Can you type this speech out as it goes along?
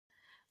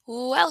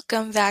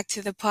Welcome back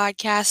to the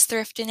podcast,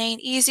 Thriftin'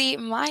 Ain't Easy.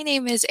 My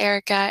name is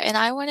Erica, and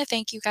I want to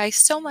thank you guys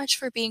so much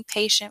for being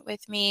patient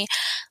with me.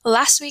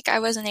 Last week,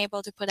 I wasn't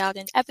able to put out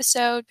an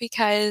episode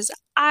because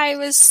I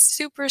was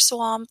super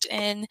swamped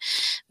in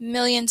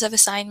millions of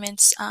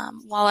assignments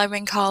while I'm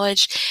in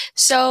college.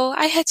 So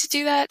I had to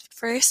do that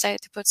first. I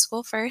had to put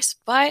school first,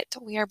 but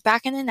we are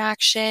back in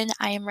action.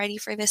 I am ready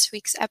for this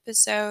week's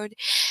episode.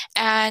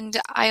 And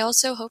I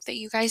also hope that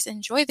you guys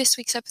enjoy this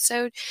week's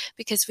episode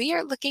because we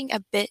are looking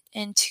a bit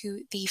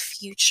into the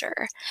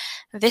future.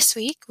 This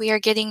week, we are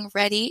getting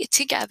ready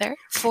together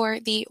for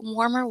the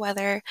warmer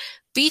weather,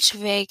 beach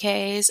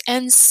vacays,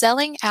 and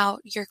selling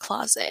out your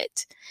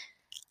closet.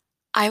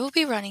 I will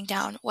be running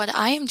down what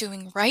I am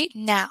doing right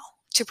now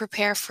to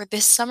prepare for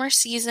this summer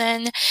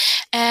season.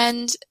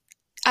 And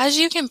as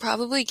you can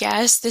probably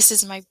guess, this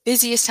is my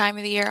busiest time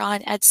of the year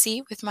on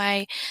Etsy with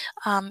my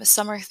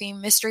summer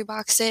theme mystery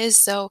boxes.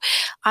 So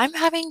I'm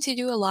having to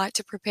do a lot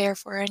to prepare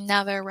for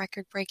another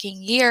record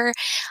breaking year.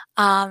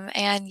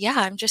 And yeah,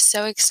 I'm just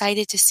so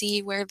excited to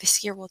see where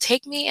this year will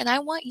take me. And I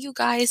want you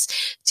guys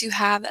to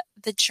have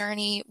the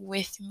journey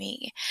with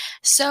me.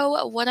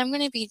 So, what I'm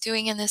going to be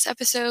doing in this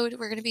episode,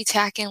 we're going to be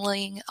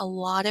tackling a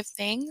lot of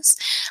things.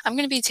 I'm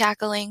going to be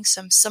tackling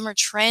some summer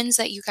trends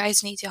that you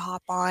guys need to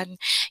hop on,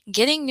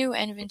 getting new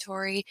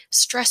inventory,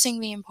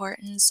 stressing the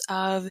importance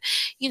of,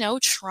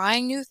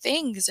 trying new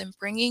things and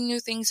bringing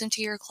new things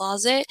into your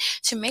closet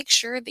to make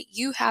sure that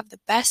you have the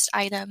best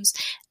items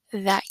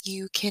that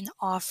you can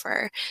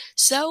offer.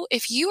 So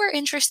if you are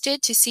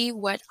interested to see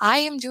what I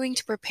am doing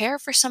to prepare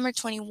for summer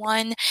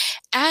 21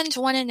 and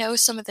want to know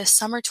some of the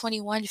summer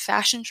 21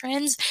 fashion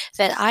trends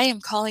that I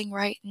am calling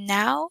right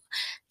now,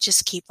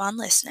 just keep on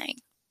listening.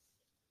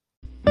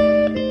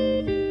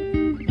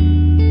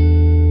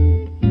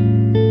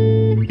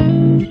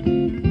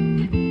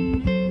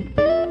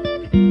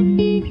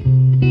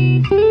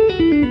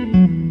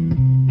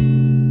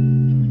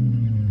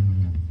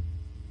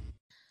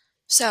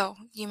 So,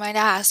 you might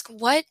ask,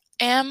 what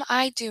am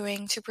I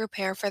doing to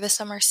prepare for the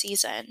summer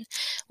season?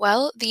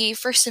 Well, the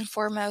first and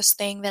foremost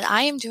thing that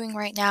I am doing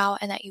right now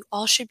and that you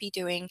all should be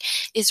doing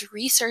is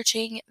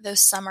researching those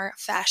summer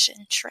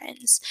fashion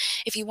trends.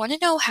 If you want to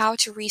know how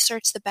to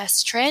research the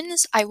best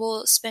trends, I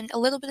will spend a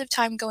little bit of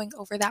time going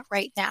over that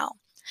right now.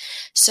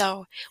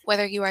 So,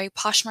 whether you are a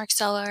Poshmark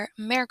seller,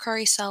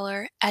 Mercari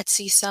seller,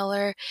 Etsy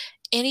seller,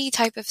 any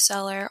type of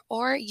seller,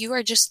 or you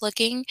are just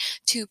looking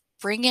to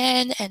bring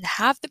in and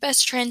have the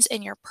best trends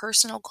in your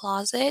personal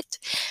closet,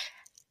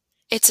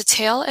 it's a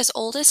tale as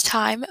old as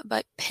time,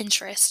 but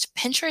Pinterest.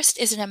 Pinterest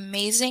is an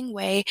amazing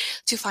way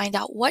to find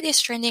out what is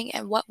trending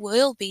and what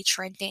will be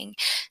trending.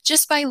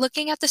 Just by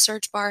looking at the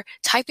search bar,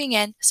 typing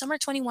in summer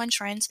 21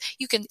 trends,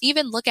 you can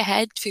even look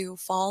ahead to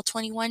fall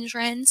 21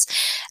 trends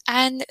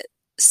and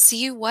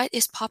see what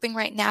is popping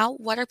right now,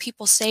 what are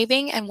people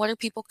saving, and what are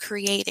people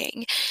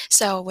creating.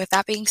 So with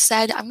that being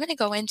said, I'm going to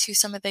go into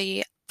some of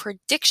the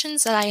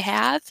predictions that I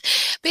have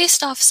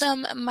based off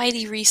some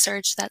mighty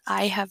research that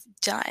I have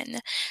done.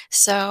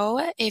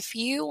 So if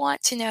you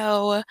want to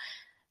know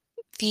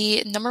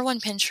the number one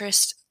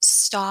Pinterest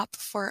stop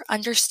for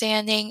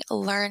understanding,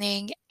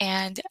 learning,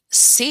 and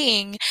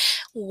seeing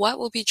what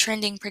will be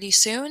trending pretty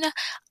soon,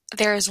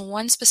 there is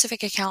one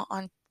specific account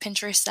on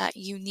Pinterest that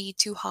you need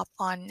to hop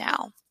on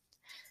now.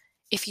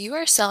 If you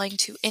are selling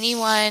to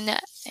anyone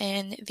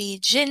in the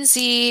Gen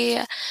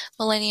Z,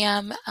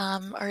 millennium,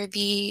 or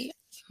the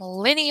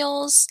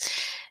millennials,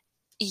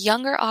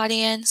 younger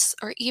audience,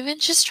 or even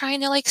just trying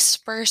to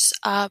spruce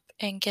up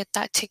and get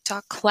that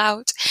TikTok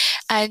clout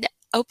and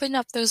open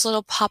up those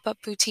little pop-up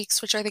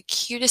boutiques, which are the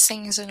cutest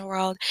things in the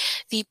world,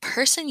 the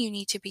person you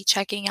need to be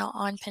checking out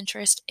on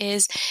Pinterest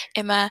is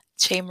Emma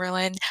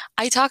Chamberlain.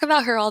 I talk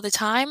about her all the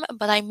time,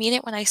 but I mean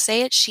it when I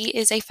say it. She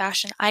is a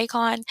fashion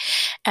icon,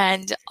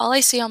 and all I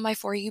see on my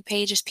For You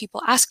page is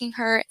people asking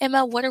her,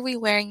 Emma, what are we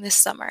wearing this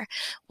summer?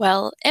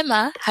 Well,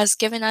 Emma has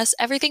given us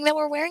everything that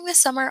we're wearing this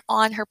summer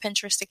on her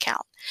Pinterest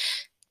account.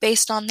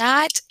 Based on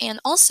that, and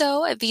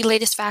also the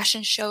latest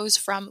fashion shows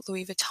from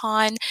Louis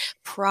Vuitton,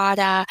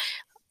 Prada,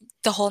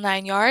 the whole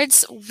nine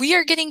yards, we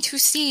are getting to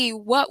see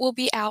what will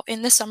be out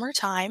in the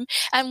summertime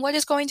and what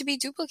is going to be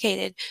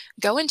duplicated.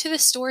 Go into the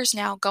stores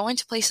now, go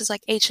into places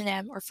like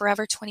H&M or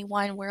Forever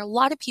 21, where a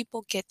lot of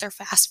people get their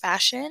fast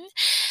fashion,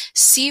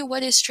 see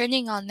what is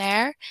trending on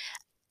there,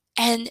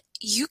 and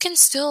you can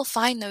still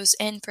find those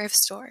in thrift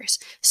stores.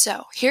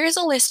 So here's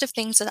a list of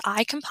things that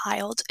I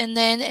compiled. And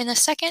then in a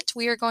second,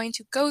 we are going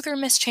to go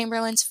through Miss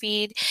Chamberlain's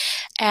feed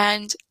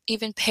and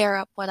even pair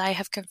up what I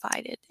have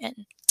confided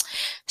in.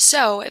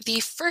 So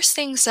the first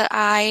things that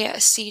I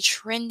see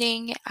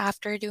trending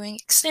after doing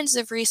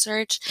extensive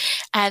research,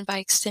 and by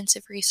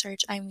extensive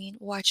research, I mean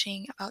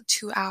watching about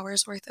 2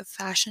 hours worth of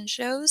fashion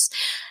shows,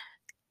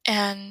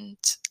 and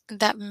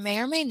that may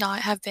or may not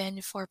have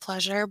been for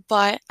pleasure,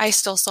 but I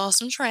still saw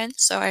some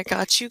trends, so I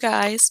got you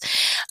guys.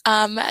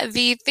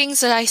 The things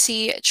that I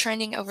see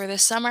trending over the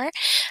summer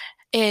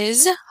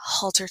is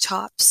halter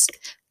tops.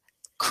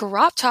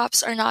 Crop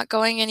tops are not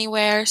going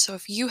anywhere, so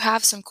if you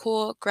have some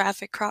cool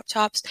graphic crop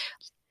tops,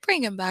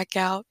 bring them back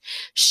out.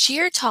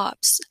 Sheer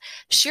tops.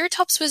 Sheer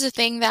tops was a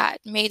thing that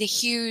made a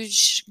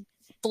huge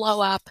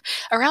blow up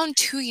around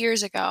 2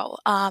 years ago,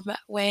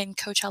 when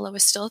Coachella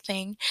was still a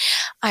thing.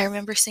 I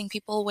remember seeing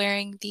people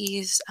wearing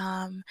these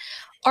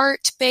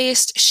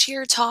art-based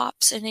sheer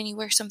tops, and then you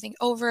wear something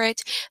over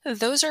it.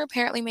 Those are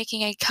apparently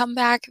making a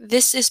comeback.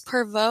 This is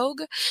per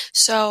Vogue,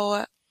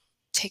 so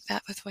take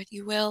that with what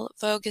you will.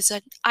 Vogue is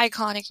an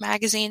iconic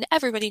magazine.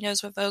 Everybody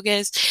knows what Vogue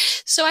is,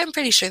 so I'm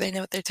pretty sure they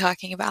know what they're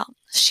talking about.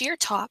 Sheer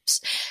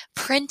tops,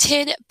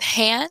 printed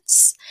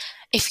pants.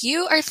 If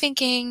you are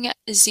thinking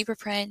zebra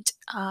print,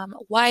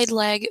 wide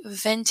leg,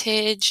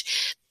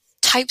 vintage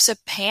types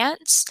of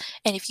pants,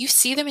 and if you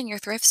see them in your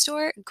thrift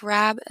store,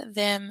 grab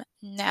them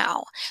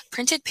now.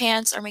 Printed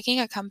pants are making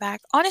a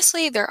comeback.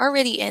 Honestly, they're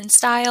already in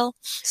style,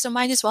 so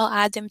might as well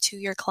add them to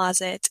your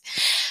closet.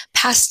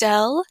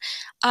 Pastel.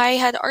 I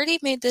had already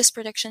made this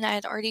prediction. I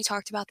had already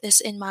talked about this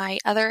in my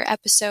other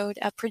episode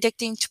of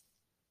predicting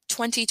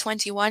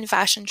 2021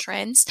 fashion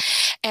trends.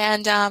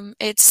 And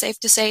it's safe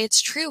to say it's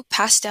true.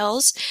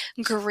 Pastels.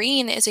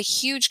 Green is a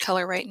huge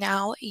color right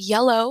now.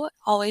 Yellow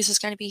always is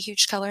going to be a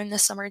huge color in the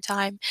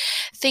summertime.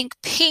 Think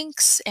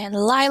pinks and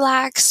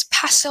lilacs.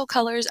 Pastel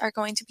colors are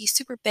going to be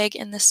super big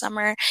in the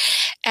summer.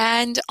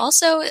 And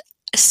also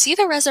see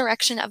the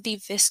resurrection of the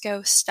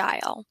VSCO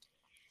style.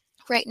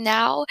 Right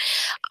now,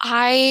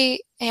 I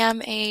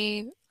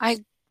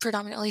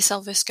predominantly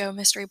sell VSCO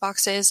mystery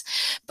boxes,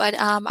 but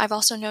I've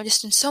also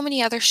noticed in so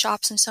many other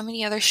shops and so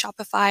many other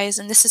Shopifys,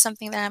 and this is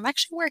something that I'm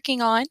actually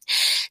working on,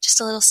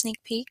 just a little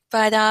sneak peek,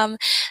 but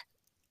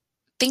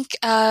think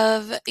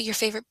of your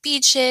favorite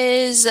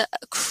beaches,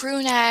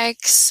 crew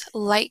necks,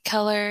 light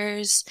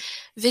colors,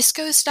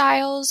 VSCO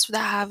styles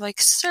that have like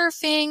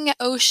surfing,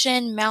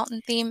 ocean,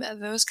 mountain theme,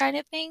 those kind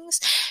of things.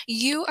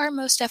 You are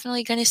most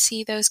definitely going to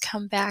see those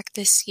come back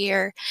this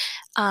year.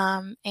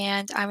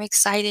 And I'm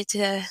excited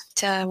to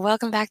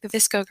welcome back the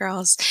VSCO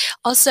girls.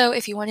 Also,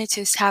 if you wanted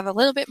to have a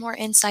little bit more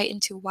insight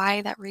into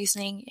why that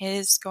reasoning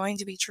is going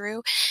to be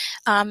true,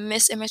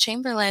 Miss Emma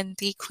Chamberlain,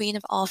 the queen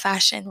of all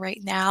fashion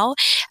right now,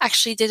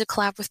 actually did a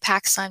collab with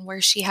PacSun where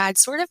she had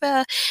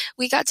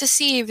we got to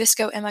see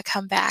VSCO Emma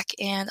come back,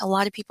 and a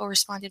lot of people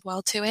responded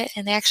well to it,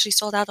 and they actually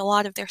sold out a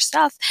lot of their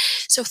stuff.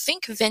 So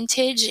think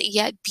vintage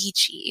yet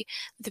beachy.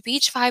 The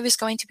beach vibe is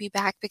going to be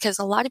back because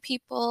a lot of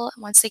people,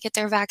 once they get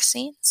their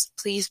vaccines,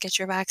 please get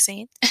your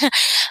vaccine.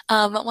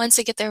 Once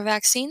they get their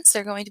vaccines,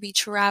 they're going to be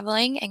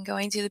traveling and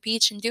going to the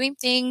beach and doing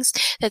things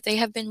that they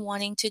have been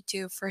wanting to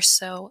do for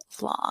so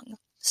long.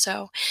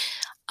 So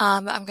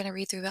I'm going to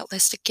read through that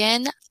list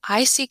again.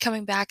 I see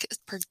coming back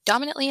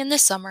predominantly in the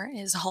summer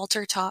is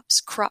halter tops,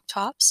 crop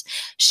tops,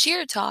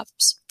 sheer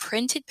tops,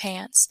 printed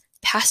pants,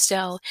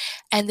 pastel,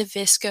 and the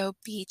VSCO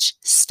beach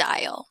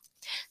style.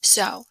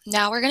 So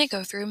now we're going to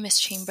go through Miss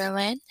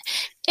Chamberlain,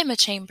 Emma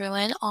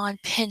Chamberlain on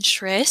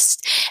Pinterest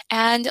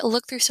and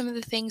look through some of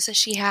the things that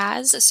she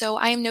has. So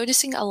I am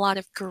noticing a lot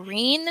of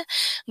green.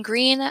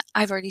 Green,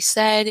 I've already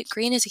said,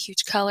 green is a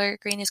huge color.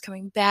 Green is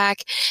coming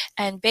back.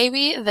 And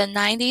baby, the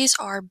 90s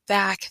are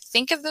back.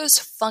 Think of those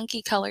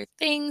funky colored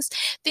things.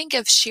 Think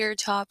of sheer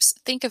tops.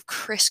 Think of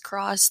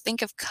crisscross.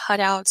 Think of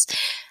cutouts.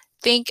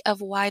 Think of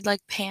wide leg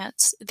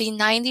pants. The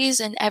 90s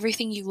and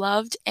everything you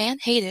loved and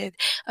hated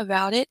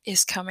about it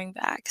is coming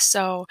back.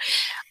 So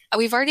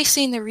we've already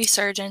seen the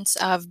resurgence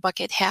of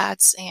bucket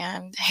hats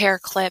and hair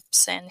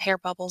clips and hair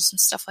bubbles and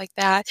stuff like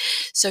that.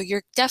 So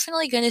you're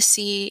definitely going to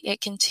see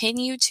it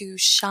continue to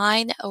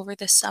shine over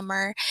the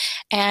summer,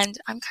 and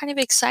I'm kind of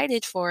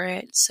excited for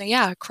it. So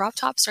yeah, crop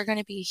tops are going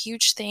to be a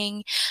huge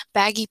thing.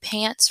 Baggy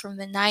pants from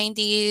the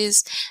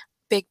 90s.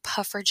 Big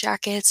puffer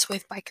jackets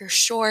with biker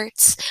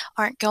shorts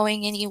aren't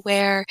going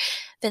anywhere.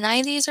 The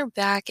 90s are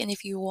back, and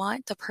if you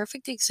want the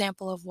perfect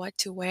example of what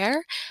to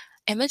wear,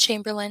 Emma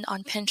Chamberlain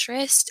on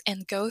Pinterest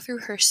and go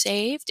through her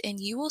saved, and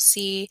you will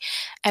see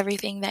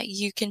everything that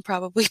you can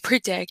probably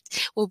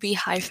predict will be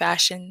high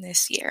fashion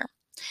this year.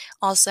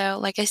 Also,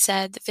 like I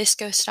said, the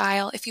VSCO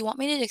style, if you want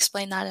me to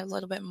explain that a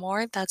little bit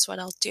more, that's what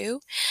I'll do.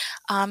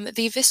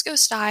 The VSCO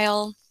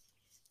style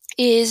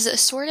is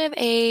sort of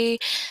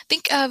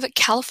think of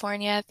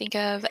California, think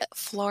of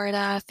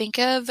Florida, think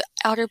of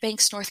Outer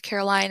Banks, North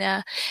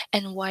Carolina,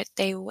 and what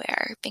they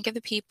wear. Think of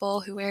the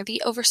people who wear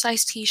the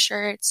oversized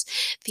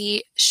t-shirts,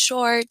 the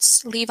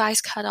shorts,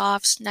 Levi's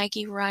cutoffs,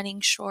 Nike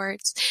running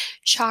shorts,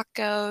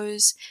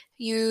 Chacos.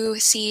 You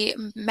see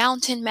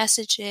mountain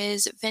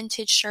messages,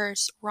 vintage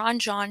shirts, Ron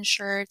John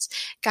shirts,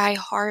 Guy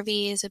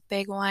Harvey is a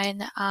big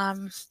one.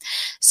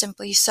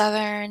 Simply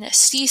Southern.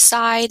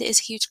 Seaside is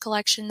a huge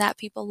collection that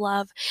people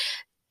love.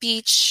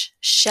 Beach,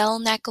 shell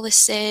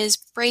necklaces,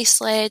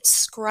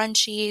 bracelets,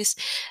 scrunchies,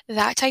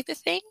 that type of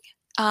thing.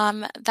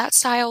 That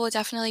style will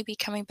definitely be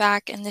coming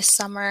back in this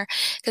summer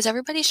because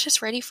everybody's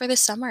just ready for the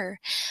summer.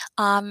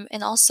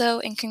 And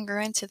also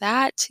incongruent to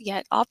that,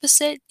 yet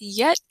opposite,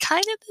 yet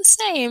kind of the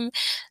same,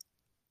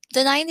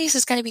 the 90s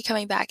is going to be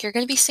coming back. You're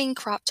going to be seeing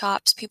crop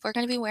tops. People are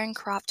going to be wearing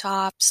crop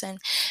tops, and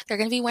they're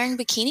going to be wearing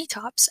bikini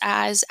tops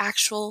as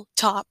actual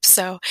tops.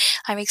 So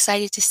I'm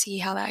excited to see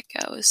how that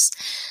goes.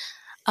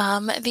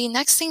 The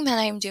next thing that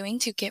I'm doing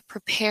to get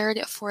prepared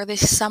for the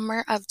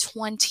summer of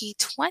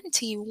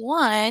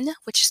 2021,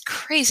 which is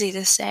crazy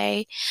to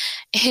say,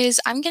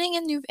 is I'm getting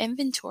a new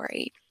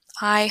inventory.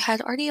 I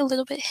had already a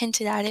little bit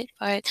hinted at it,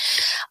 but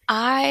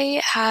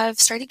I have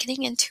started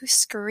getting into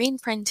screen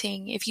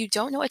printing. If you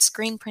don't know what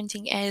screen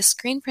printing is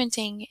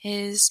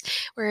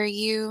where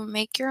you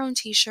make your own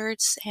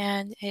t-shirts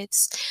and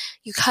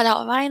you cut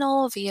out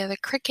vinyl via the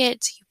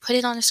Cricut, you put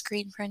it on a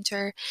screen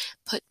printer,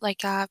 put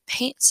like a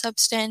paint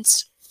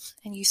substance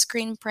and you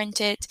screen print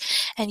it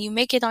and you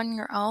make it on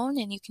your own,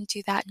 and you can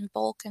do that in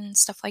bulk and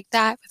stuff like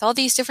that with all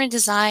these different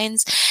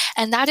designs.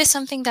 And that is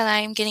something that I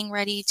am getting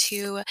ready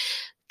to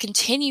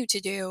continue to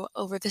do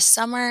over the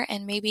summer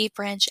and maybe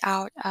branch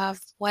out of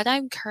what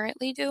I'm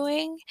currently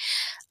doing.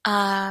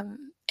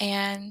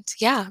 And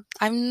yeah,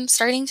 I'm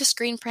starting to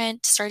screen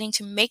print, starting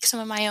to make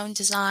some of my own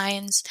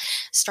designs,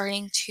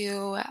 starting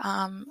to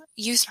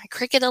use my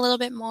Cricut a little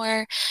bit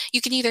more.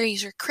 You can either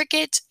use your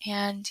Cricut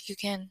and you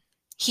can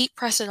heat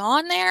press it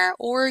on there,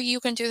 or you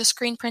can do the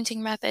screen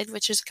printing method,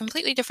 which is a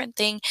completely different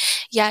thing,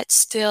 yet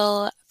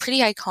still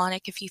pretty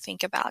iconic if you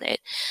think about it.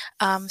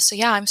 So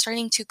yeah, I'm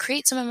starting to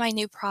create some of my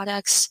new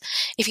products.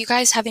 If you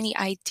guys have any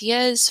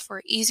ideas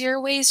for easier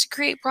ways to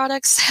create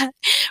products that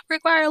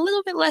require a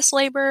little bit less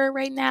labor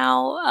right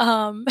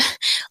now,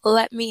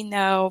 let me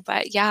know.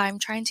 But yeah, I'm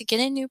trying to get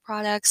in new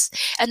products.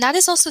 And that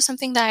is also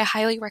something that I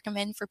highly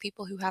recommend for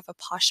people who have a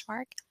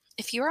Poshmark.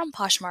 If you're on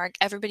Poshmark,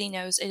 everybody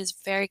knows it is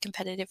very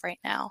competitive right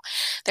now.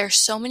 There are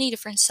so many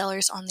different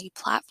sellers on the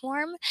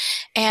platform.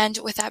 And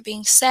with that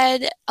being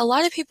said, a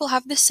lot of people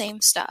have the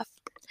same stuff.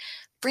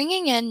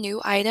 Bringing in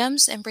new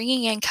items and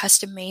bringing in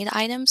custom made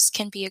items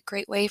can be a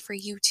great way for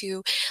you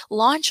to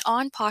launch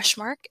on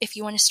Poshmark if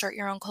you want to start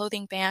your own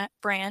clothing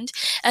brand.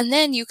 And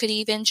then you could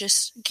even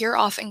just gear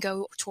off and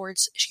go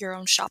towards your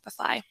own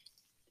Shopify.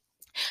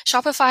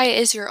 Shopify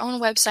is your own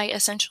website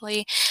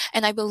essentially,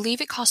 and I believe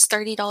it costs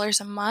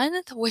 $30 a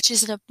month, which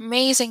is an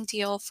amazing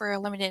deal for a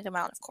limited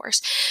amount, of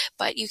course.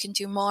 But you can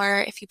do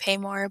more if you pay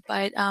more.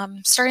 But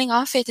starting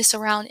off, it is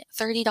around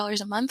 $30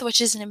 a month, which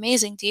is an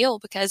amazing deal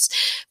because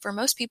for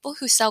most people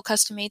who sell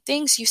custom made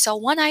things, you sell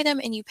one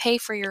item and you pay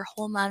for your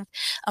whole month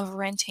of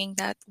renting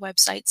that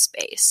website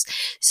space.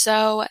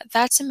 So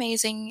that's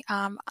amazing.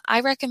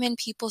 I recommend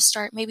people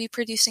start maybe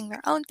producing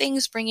their own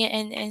things, bring it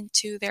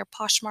into their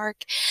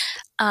Poshmark,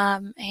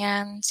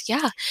 and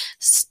yeah,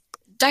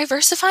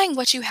 diversifying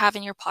what you have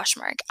in your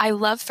Poshmark. I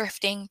love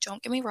thrifting.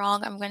 Don't get me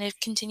wrong. I'm going to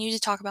continue to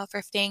talk about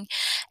thrifting.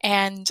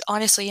 And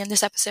honestly, in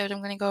this episode, I'm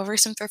going to go over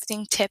some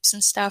thrifting tips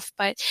and stuff.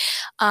 But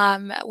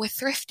with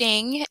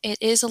thrifting, it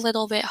is a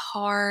little bit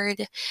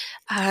hard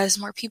as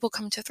more people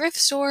come to thrift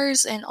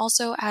stores and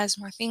also as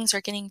more things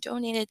are getting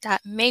donated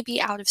that may be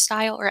out of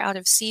style or out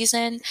of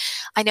season.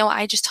 I know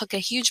I just took a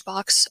huge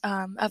box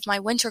of my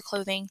winter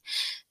clothing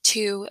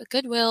to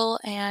Goodwill,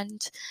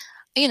 and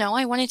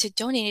I wanted to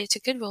donate it to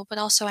Goodwill, but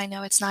also I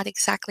know it's not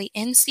exactly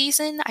in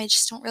season. I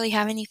just don't really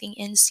have anything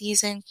in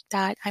season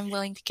that I'm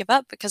willing to give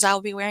up because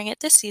I'll be wearing it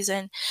this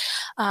season.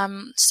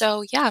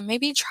 So yeah,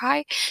 maybe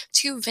try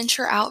to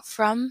venture out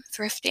from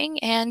thrifting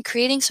and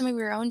creating some of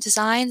your own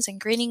designs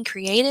and getting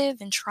creative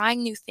and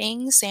trying new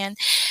things and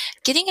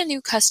getting a new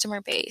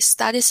customer base.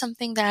 That is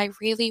something that I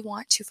really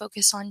want to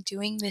focus on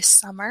doing this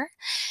summer,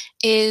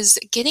 is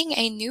getting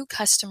a new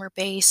customer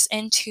base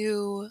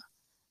into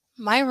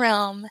my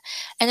realm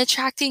and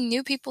attracting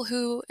new people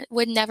who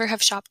would never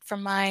have shopped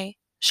from my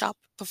shop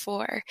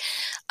before.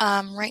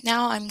 Right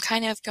now, I'm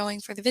kind of going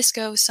for the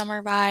Visco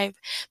summer vibe,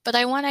 but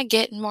I want to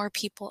get more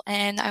people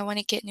in. I want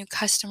to get new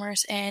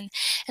customers in,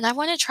 and I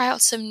want to try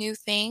out some new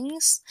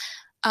things.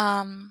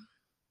 Um,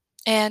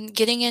 and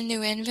getting in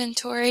new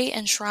inventory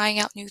and trying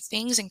out new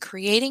things and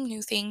creating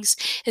new things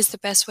is the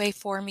best way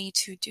for me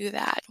to do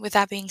that. With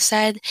that being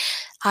said,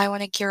 I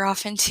want to gear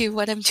off into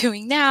what I'm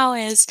doing now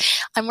is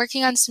I'm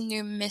working on some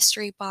new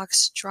mystery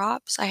box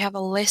drops. I have a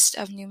list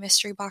of new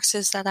mystery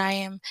boxes that I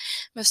am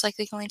most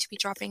likely going to be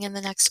dropping in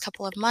the next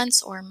couple of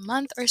months or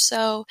month or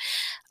so.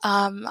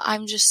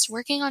 I'm just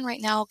working on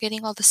right now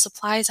getting all the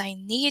supplies I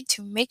need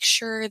to make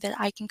sure that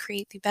I can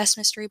create the best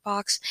mystery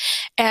box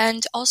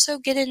and also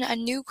get in a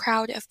new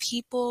crowd of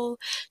people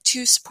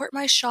to support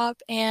my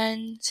shop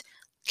and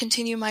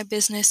continue my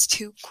business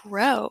to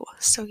grow.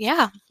 So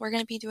yeah, we're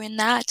going to be doing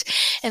that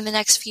in the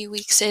next few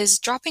weeks, is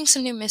dropping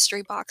some new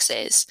mystery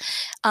boxes,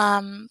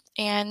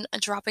 and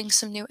dropping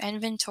some new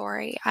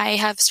inventory. I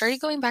have started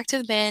going back to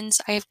the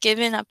bins. I have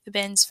given up the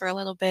bins for a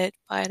little bit,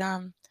 but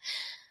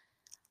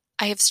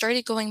I have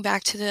started going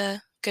back to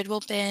the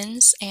Goodwill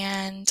bins,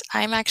 and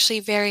I'm actually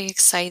very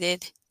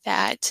excited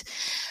that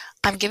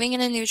I'm giving it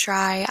a new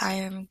try. I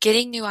am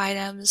getting new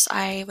items.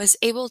 I was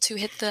able to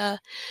hit the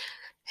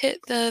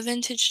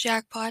vintage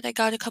jackpot. I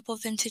got a couple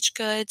of vintage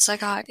goods. I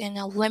got an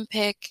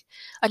Olympic,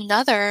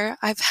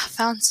 I've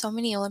found so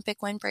many Olympic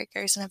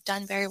windbreakers and I've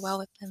done very well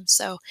with them.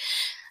 So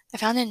I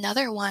found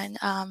another one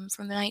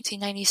from the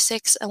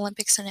 1996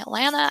 Olympics in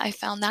Atlanta. I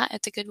found that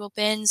at the Goodwill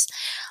bins.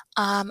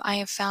 I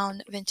have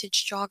found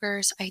vintage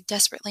joggers. I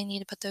desperately need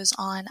to put those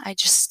on.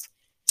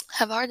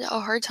 have a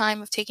hard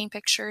time of taking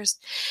pictures,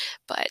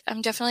 but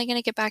I'm definitely going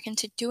to get back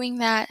into doing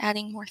that,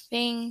 adding more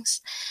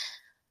things.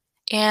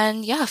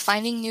 And yeah,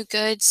 finding new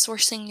goods,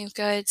 sourcing new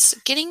goods,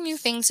 getting new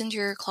things into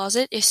your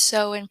closet is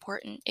so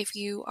important if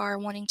you are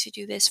wanting to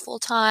do this full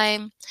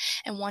time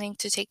and wanting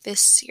to take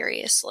this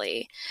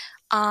seriously.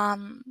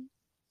 Um,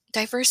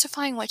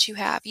 Diversifying what you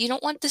have. You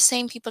don't want the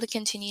same people to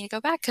continue to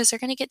go back because they're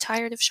going to get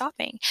tired of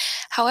shopping.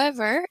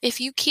 However, if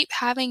you keep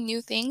having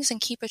new things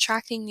and keep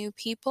attracting new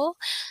people,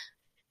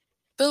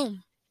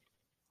 boom,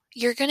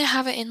 you're going to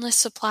have an endless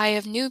supply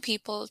of new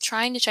people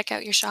trying to check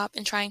out your shop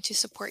and trying to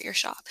support your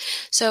shop.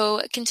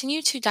 So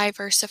continue to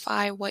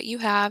diversify what you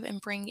have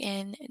and bring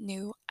in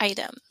new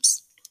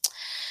items.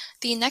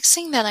 The next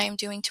thing that I am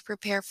doing to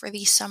prepare for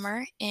the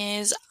summer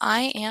is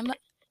I am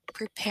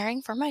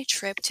preparing for my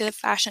trip to the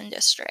Fashion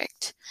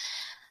District.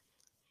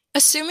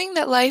 Assuming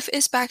that life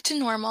is back to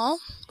normal,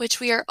 which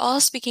we are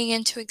all speaking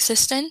into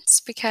existence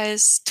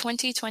because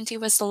 2020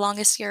 was the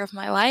longest year of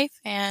my life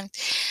and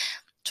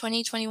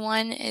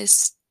 2021 is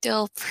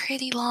still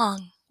pretty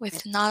long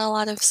with not a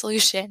lot of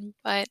solution,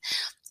 but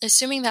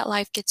assuming that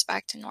life gets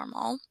back to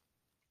normal,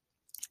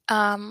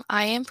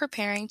 I am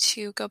preparing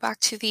to go back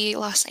to the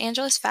Los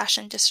Angeles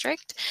Fashion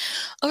District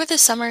over the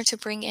summer to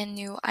bring in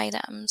new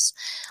items.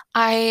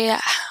 I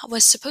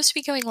was supposed to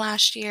be going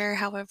last year,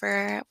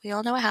 however, we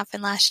all know what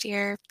happened last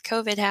year.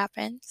 COVID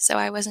happened, so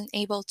I wasn't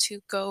able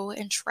to go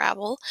and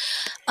travel.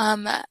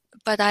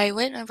 But I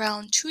went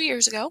around 2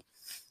 years ago,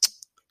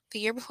 the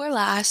year before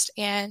last,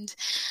 and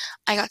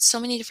I got so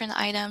many different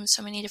items,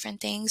 so many different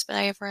things, but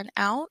I have run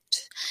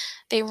out.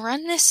 They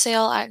run this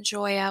sale at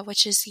Joya,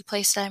 which is the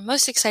place that I'm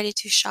most excited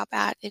to shop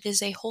at. It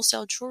is a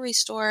wholesale jewelry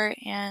store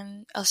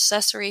and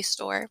accessory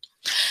store.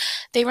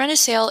 They run a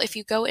sale. If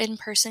you go in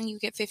person, you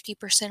get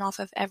 50% off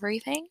of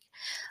everything.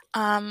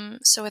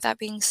 So with that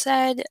being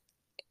said,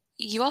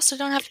 you also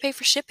don't have to pay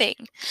for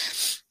shipping.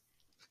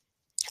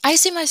 I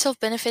see myself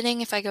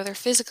benefiting if I go there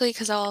physically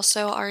because I'll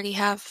also already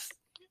have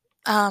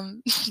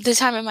the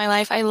time of my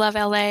life. I love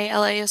LA.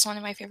 LA is one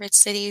of my favorite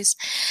cities.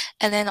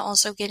 And then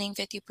also getting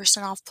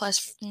 50% off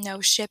plus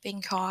no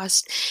shipping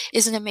cost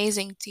is an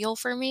amazing deal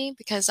for me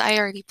because I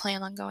already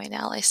plan on going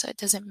to LA, so it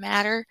doesn't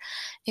matter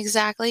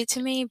exactly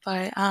to me.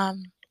 But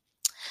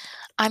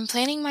I'm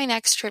planning my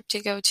next trip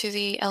to go to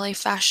the LA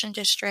Fashion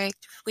District.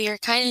 We are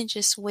kind of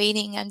just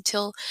waiting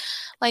until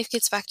life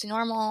gets back to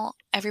normal.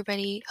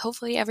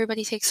 Hopefully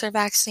everybody takes their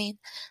vaccine.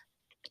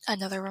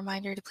 Another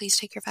reminder to please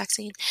take your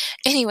vaccine.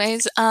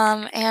 Anyways,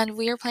 and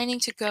we are planning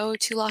to go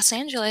to Los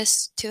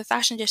Angeles to the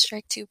Fashion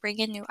District to bring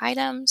in new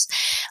items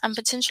and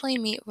potentially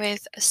meet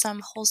with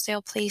some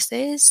wholesale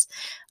places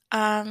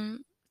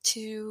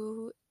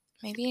to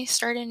maybe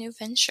start a new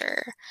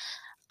venture.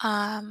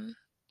 I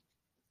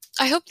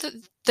hope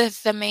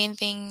that the main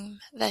thing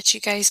that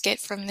you guys get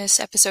from this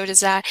episode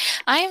is that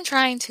I am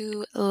trying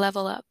to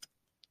level up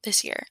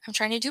this year. I'm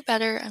trying to do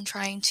better. I'm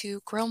trying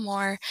to grow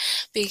more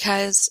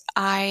because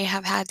I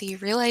have had the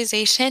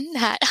realization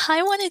that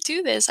I want to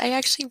do this. I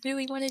actually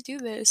really want to do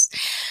this.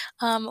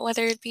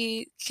 Whether it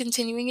be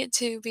continuing it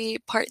to be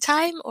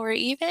part-time or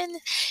even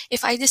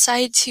if I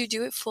decide to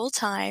do it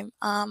full-time.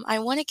 I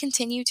want to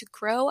continue to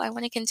grow. I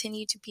want to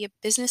continue to be a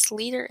business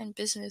leader and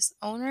business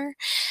owner.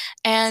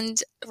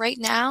 And right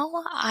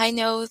now, I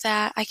know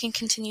that I can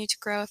continue to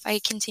grow if I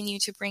continue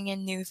to bring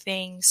in new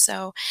things.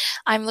 So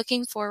I'm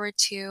looking forward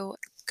to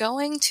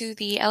going to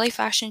the LA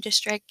Fashion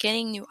District,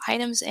 getting new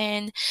items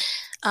in,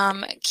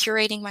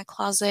 curating my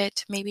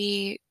closet,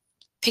 maybe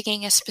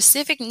picking a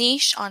specific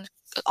niche on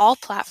all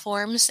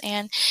platforms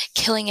and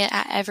killing it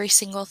at every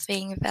single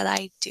thing that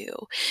I do.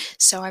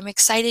 So I'm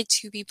excited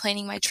to be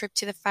planning my trip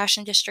to the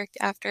Fashion District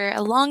after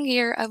a long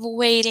year of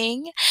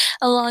waiting,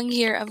 a long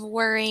year of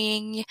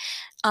worrying.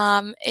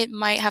 It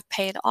might have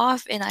paid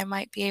off and I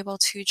might be able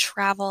to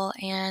travel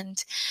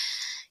and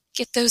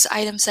get those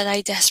items that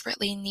I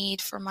desperately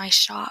need for my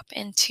shop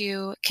and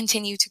to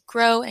continue to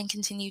grow and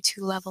continue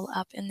to level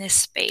up in this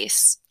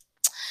space.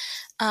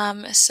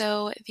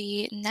 So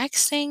the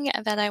next thing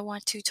that I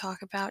want to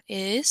talk about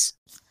is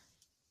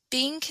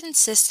being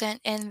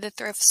consistent in the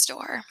thrift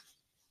store.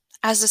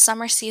 As the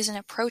summer season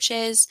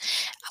approaches,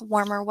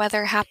 warmer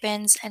weather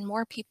happens and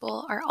more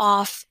people are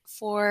off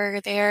for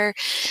their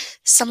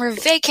summer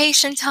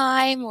vacation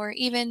time or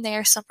even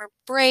their summer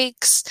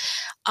breaks.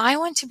 I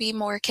want to be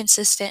more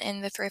consistent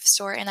in the thrift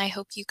store and I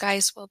hope you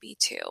guys will be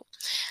too.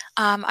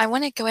 I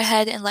want to go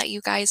ahead and let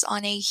you guys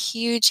on a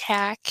huge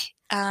hack.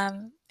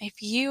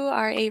 If you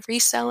are a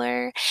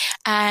reseller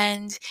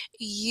and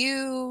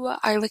you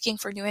are looking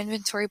for new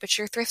inventory, but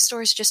your thrift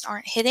stores just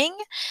aren't hitting,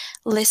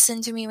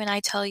 listen to me when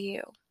I tell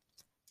you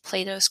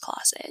Plato's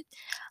Closet.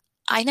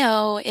 I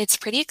know it's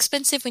pretty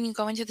expensive when you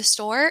go into the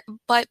store,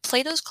 but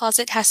Plato's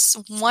Closet has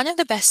one of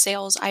the best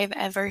sales I've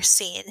ever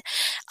seen.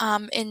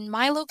 In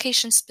my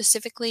location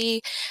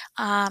specifically,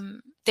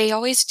 they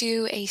always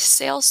do a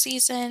sale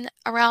season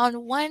around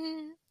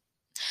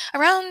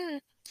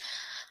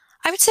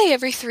I would say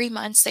every 3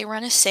 months they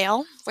run a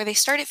sale where they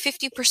start at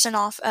 50%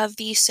 off of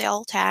the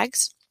sale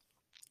tags.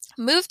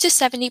 move to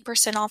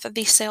 70% off of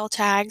these sale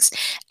tags,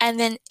 and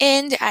then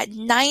end at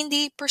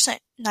 90%,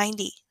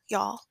 90,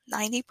 y'all,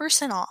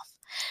 90% off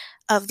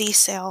of these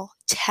sale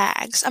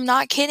tags. I'm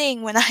not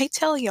kidding when I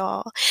tell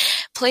y'all.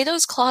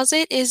 Plato's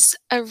Closet is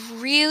a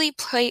really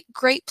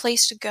great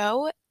place to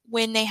go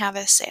when they have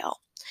a sale.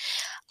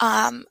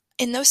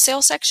 In those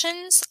sale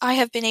sections, I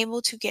have been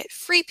able to get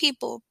Free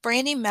People,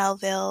 Brandy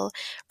Melville,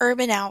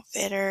 Urban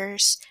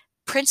Outfitters,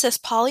 Princess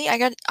Polly.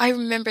 I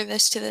remember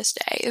this to this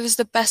day. It was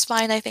the best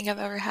find I think I've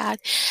ever had.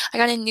 I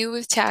got a new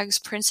with tags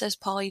Princess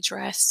Polly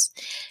dress.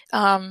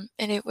 And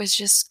it was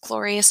just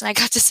glorious, and I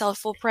got to sell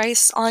full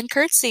price on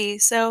Curtsy.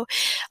 So,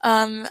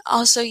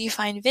 also you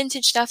find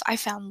vintage stuff. I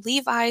found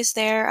Levi's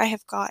there. I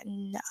have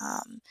gotten,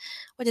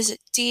 what is it?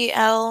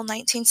 DL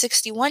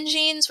 1961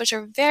 jeans, which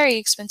are a very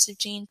expensive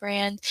jean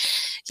brand.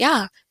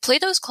 Yeah,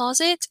 Plato's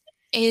Closet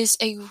is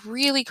a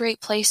really great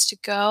place to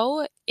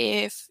go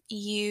if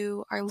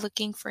you are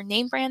looking for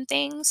name brand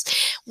things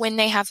when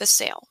they have a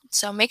sale.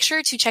 So make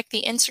sure to check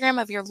the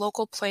Instagram of your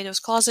local Plato's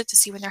Closet to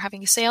see when they're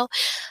having a sale.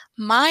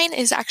 Mine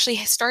is actually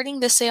starting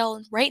the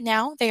sale right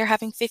now. They are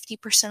having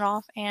 50%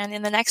 off, and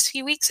in the next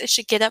few weeks, it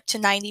should get up to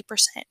 90%.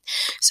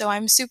 So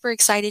I'm super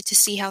excited to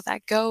see how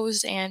that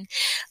goes and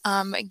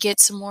get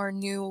some more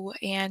new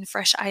and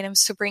fresh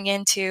items to bring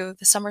into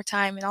the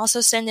summertime, and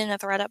also send in a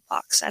ThredUp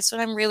box. That's what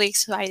I'm really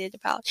excited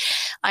about.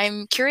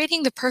 I'm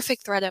curating the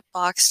perfect ThredUp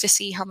box to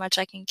see how much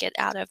I can get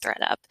out of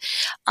ThredUp.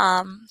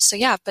 So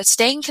yeah, but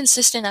staying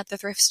consistent at the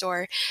thrift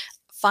store,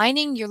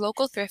 finding your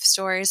local thrift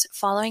stores,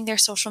 following their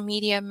social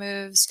media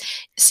moves,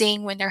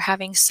 seeing when they're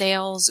having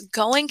sales,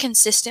 going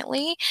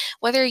consistently,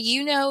 whether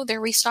you know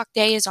their restock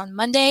day is on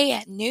Monday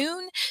at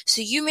noon,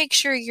 so you make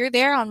sure you're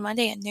there on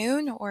Monday at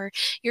noon, or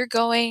you're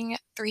going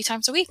 3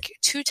 times a week,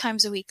 2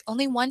 times a week,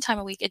 only 1 time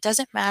a week. It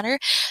doesn't matter,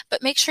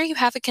 but make sure you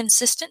have a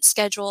consistent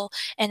schedule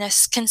and a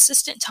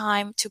consistent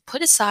time to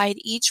put aside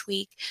each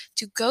week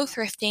to go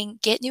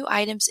thrifting, get new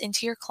items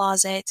into your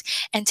closet,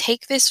 and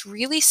take this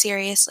really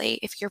seriously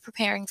if you're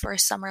preparing for a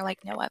summer like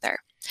no other.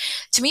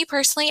 To me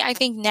personally, I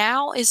think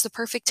now is the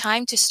perfect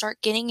time to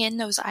start getting in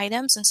those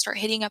items and start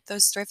hitting up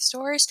those thrift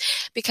stores,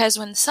 because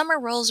when the summer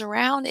rolls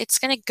around, it's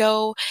going to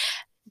go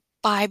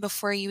by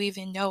before you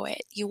even know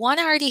it. You want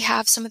to already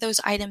have some of those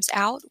items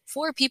out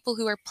for people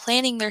who are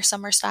planning their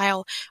summer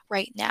style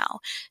right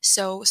now.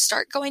 So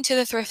start going to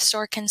the thrift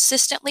store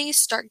consistently.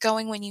 Start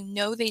going when you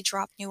know they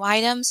drop new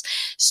items.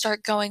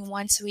 Start going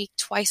once a week,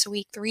 twice a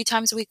week, 3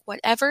 times a week,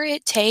 whatever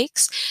it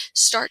takes.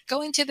 Start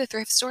going to the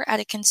thrift store at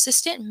a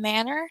consistent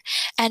manner,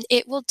 and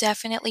it will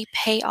definitely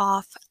pay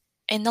off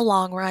in the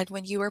long run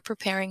when you are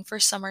preparing for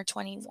summer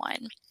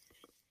 21.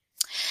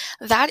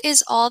 That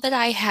is all that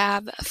I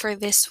have for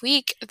this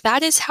week.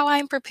 That is how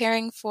I'm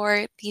preparing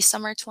for the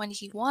summer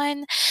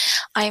 21.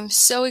 I'm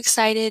so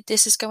excited.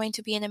 This is going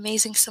to be an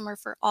amazing summer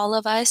for all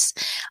of us.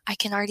 I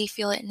can already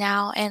feel it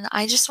now. And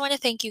I just want to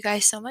thank you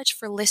guys so much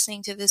for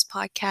listening to this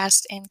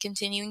podcast and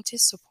continuing to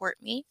support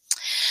me.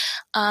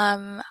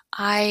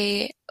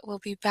 I will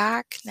be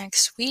back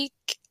next week.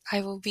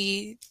 I will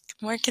be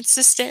more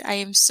consistent. I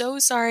am so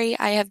sorry.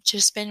 I have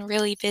just been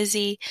really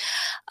busy.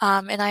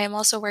 And I am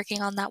also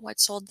working on that What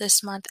Sold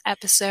This Month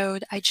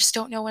episode. I just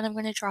don't know when I'm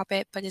going to drop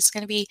it, but it's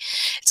going to be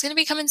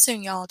coming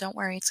soon, y'all. Don't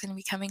worry. It's going to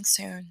be coming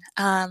soon.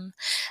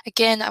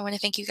 Again, I want to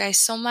thank you guys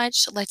so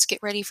much. Let's get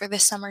ready for the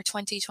summer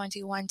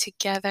 2021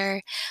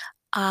 together.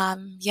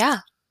 Yeah.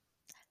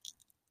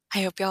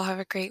 I hope y'all have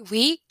a great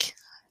week.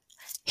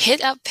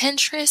 Hit up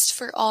Pinterest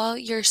for all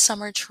your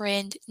summer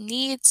trend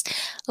needs.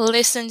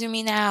 Listen to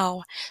me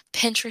now.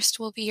 Pinterest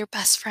will be your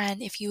best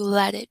friend if you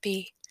let it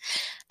be.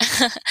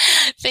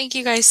 Thank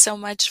you guys so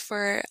much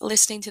for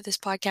listening to this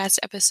podcast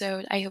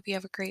episode. I hope you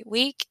have a great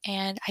week,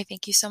 and I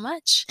thank you so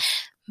much.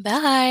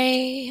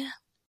 Bye.